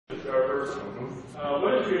Sharper.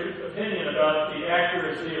 What is your opinion about the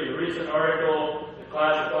accuracy of the recent article that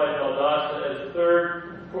classified Valdosta as the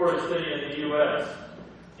third poorest city in the U.S.?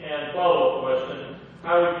 And follow-up question,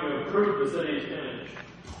 how would you improve the city's image?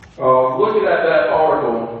 Looking at that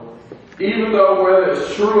article, even though whether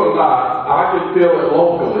it's true or not, I can feel it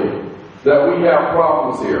locally that we have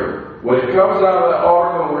problems here. When it comes out of that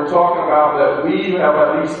article, we're talking about that we have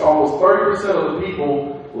at least almost 30% of the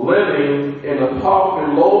people living in the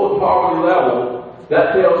poverty, low poverty level.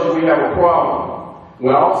 That tells you we have a problem.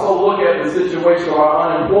 When I also look at the situation of our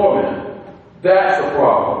unemployment, that's a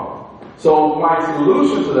problem. So my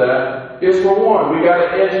solution to that is, for one, we got to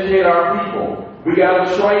educate our people. We got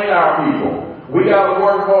to train our people. We got to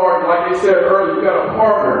work hard, like I said earlier, we got to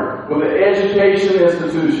partner with the education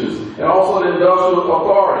institutions and also the industrial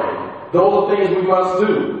authority. Those are things we must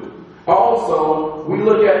do. Also, we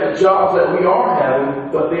look at the jobs that we are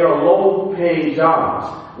having, but they are low-paid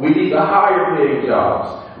jobs. We need the higher-paid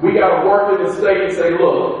jobs. We got to work in the state and say,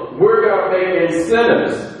 look, we're going to make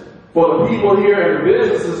incentives for the people here and the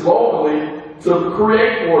businesses locally to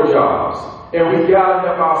create more jobs. And we got to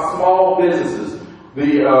have our small businesses.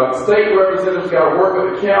 The state representatives got to work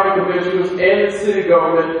with the county commissioners and the city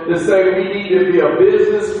government to say we need to be a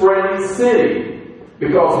business-friendly city.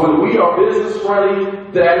 Because when we are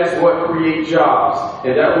business-friendly, that is what creates jobs.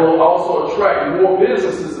 And that will also attract more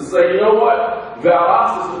businesses to say, you know what,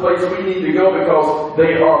 Valdosta is the place we need to go because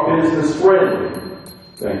they are business-friendly.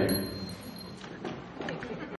 Thank you.